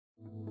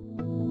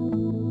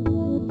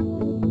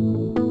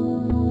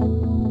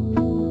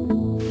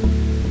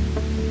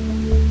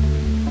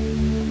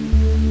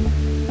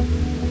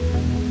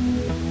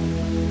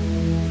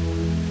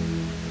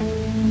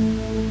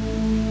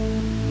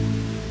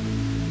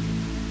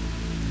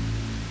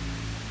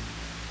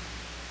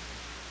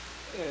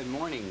Good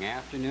morning,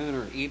 afternoon,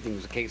 or evening,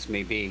 as the case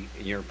may be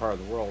in your part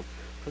of the world.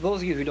 For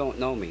those of you who don't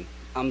know me,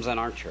 I'm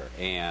ZenArcher,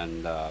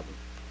 and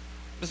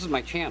this is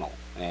my channel,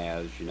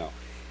 as you know.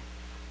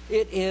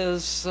 It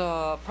is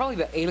probably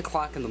about 8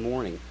 o'clock in the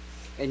morning,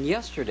 and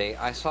yesterday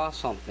I saw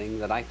something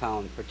that I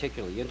found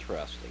particularly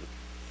interesting,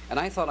 and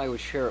I thought I would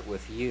share it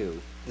with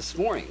you this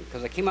morning,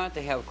 because I came out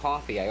to have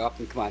coffee. I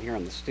often come out here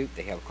on the stoop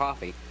to have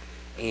coffee,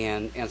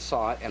 and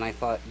saw it, and I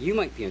thought you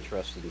might be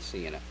interested in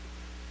seeing it.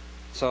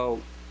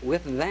 So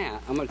with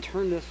that, I'm going to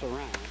turn this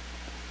around.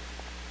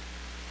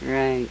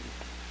 Right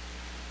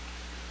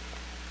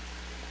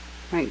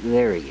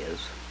there he is.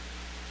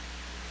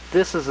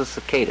 This is a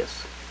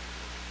Cicadas.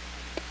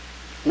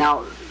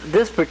 Now,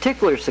 this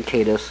particular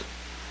Cicadas,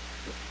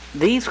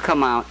 these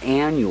come out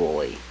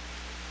annually.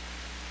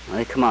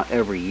 They come out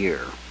every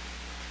year.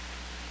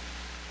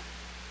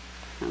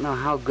 I don't know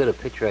how good a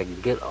picture I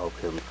can get of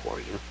him for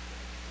you,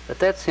 but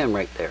that's him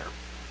right there.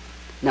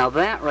 Now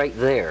that right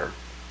there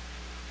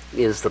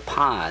is the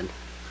pod,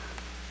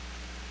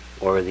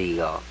 or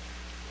the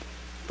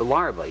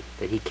larvae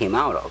that he came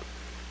out of.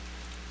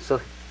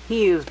 So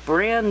he is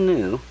brand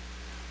new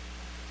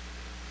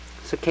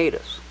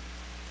Cicadas.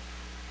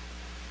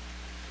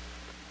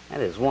 That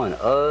is one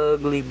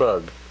ugly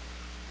bug,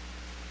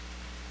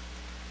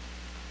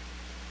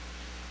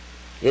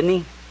 isn't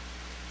he?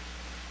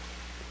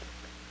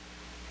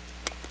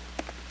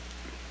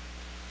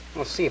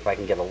 Let's see if I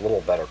can get a little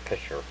better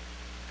picture.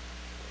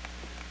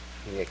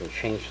 Maybe I can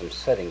change some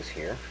settings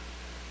here.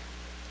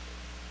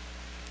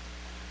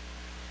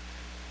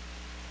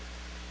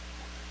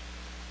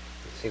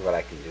 Let's see what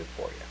I can do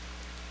for you.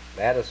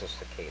 That is a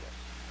Cicada.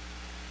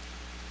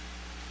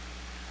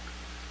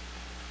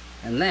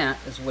 And that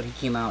is what he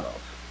came out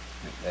of,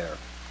 right there.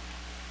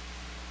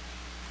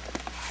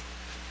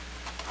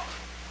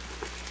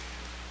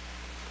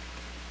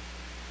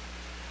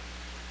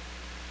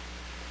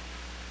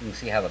 You can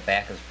see how the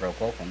back is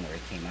broke open where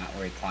he came out,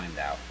 where he climbed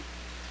out.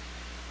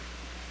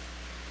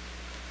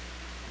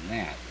 And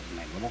that is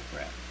my little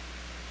friend,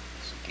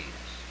 the Cicadas.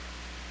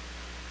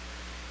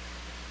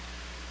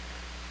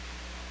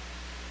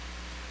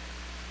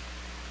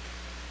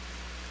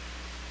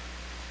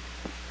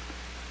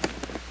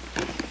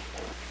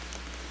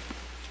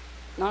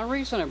 Now, the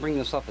reason I bring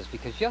this up is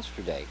because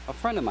yesterday a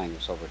friend of mine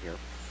was over here,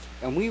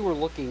 and we were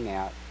looking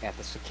at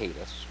the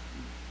Cicadas.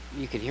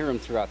 You could hear them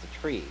throughout the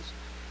trees,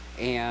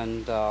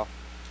 and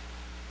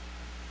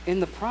in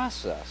the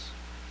process,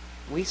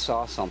 we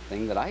saw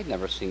something that I'd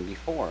never seen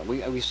before.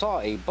 We saw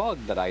a bug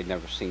that I'd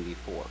never seen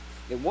before.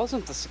 It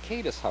wasn't the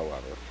Cicadas,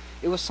 however.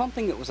 It was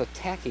something that was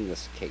attacking the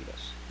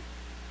Cicadas.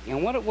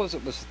 And what it was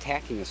that was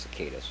attacking the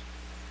Cicadas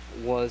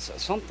was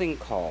something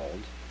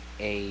called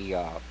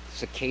a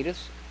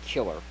Cicadas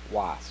Killer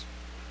Wasp.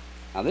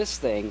 Now this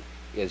thing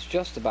is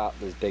just about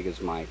as big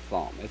as my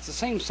thumb. It's the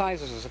same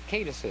size as a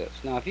Cicadas is.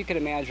 Now if you could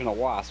imagine a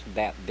wasp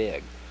that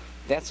big,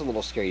 that's a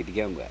little scary to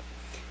begin with.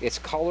 It's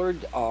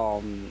colored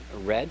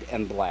red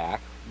and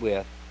black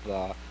with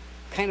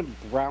kind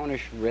of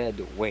brownish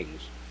red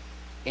wings,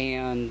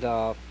 and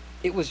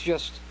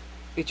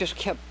it just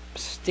kept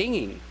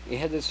stinging. It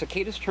had the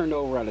Cicadas turned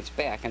over on its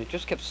back, and it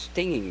just kept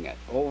stinging it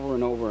over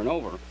and over and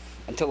over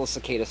until the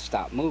Cicadas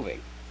stopped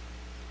moving.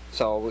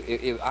 So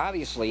it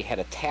obviously had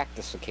attacked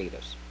the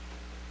Cicadas.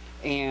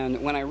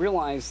 And when I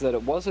realized that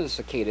it wasn't a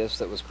Cicadas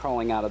that was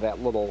crawling out of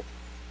that little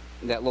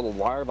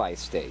larvae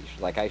stage,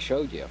 like I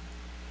showed you,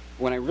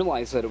 when I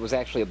realized that it was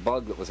actually a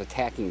bug that was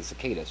attacking the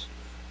Cicadas,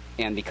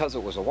 and because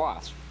it was a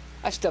wasp,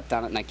 I stepped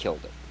on it and I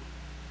killed it.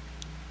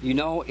 You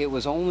know, it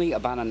was only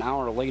about an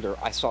hour later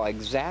I saw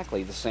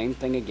exactly the same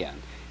thing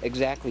again.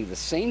 Exactly the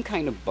same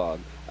kind of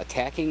bug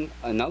attacking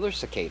another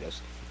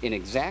Cicadas in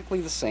exactly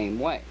the same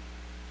way.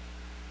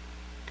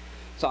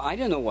 So I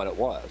didn't know what it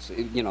was.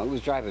 It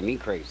was driving me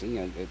crazy,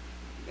 and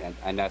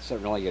that's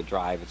not really a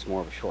drive, it's more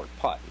of a short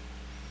putt.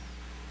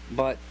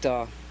 But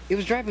it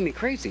was driving me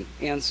crazy,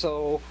 and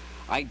so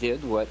I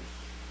did what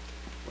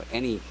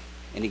any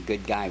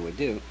good guy would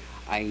do.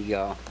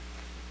 I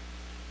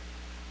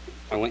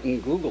went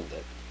and Googled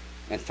it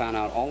and found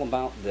out all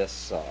about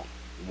this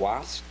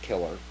wasp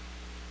killer,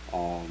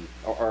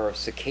 or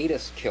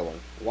Cicadas Killer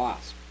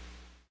Wasp.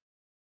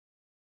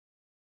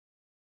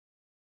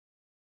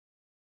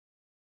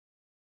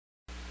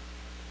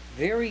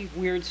 Very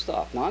weird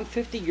stuff. Now I'm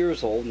 50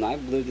 years old and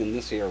I've lived in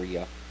this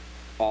area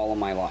all of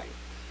my life.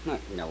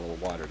 Got a little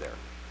water there.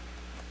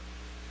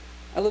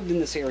 I lived in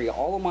this area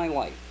all of my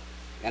life,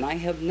 and I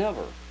have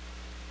never,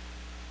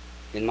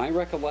 in my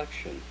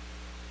recollection,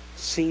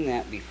 seen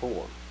that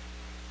before.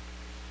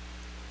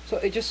 So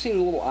it just seemed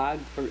a little odd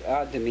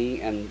to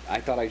me, and I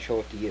thought I'd show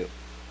it to you.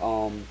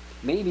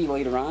 Maybe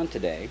later on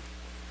today,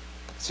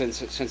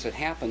 since it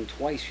happened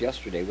twice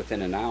yesterday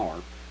within an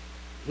hour,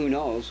 who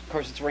knows? Of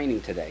course, it's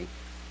raining today,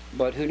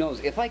 but who knows?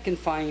 If I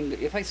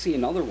see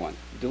another one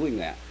doing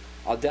that,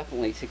 I'll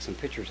definitely take some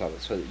pictures of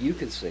it so that you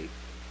can see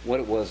what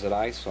it was that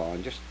I saw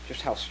and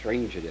just how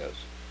strange it is.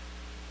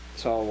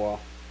 So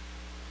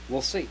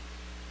we'll see.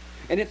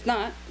 And if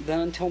not, then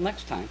until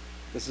next time,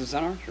 this is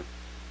ZenArcher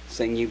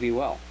saying you be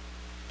well.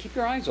 keep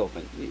your eyes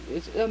open.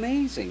 It's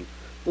amazing.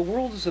 The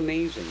world is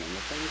amazing, and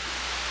the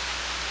things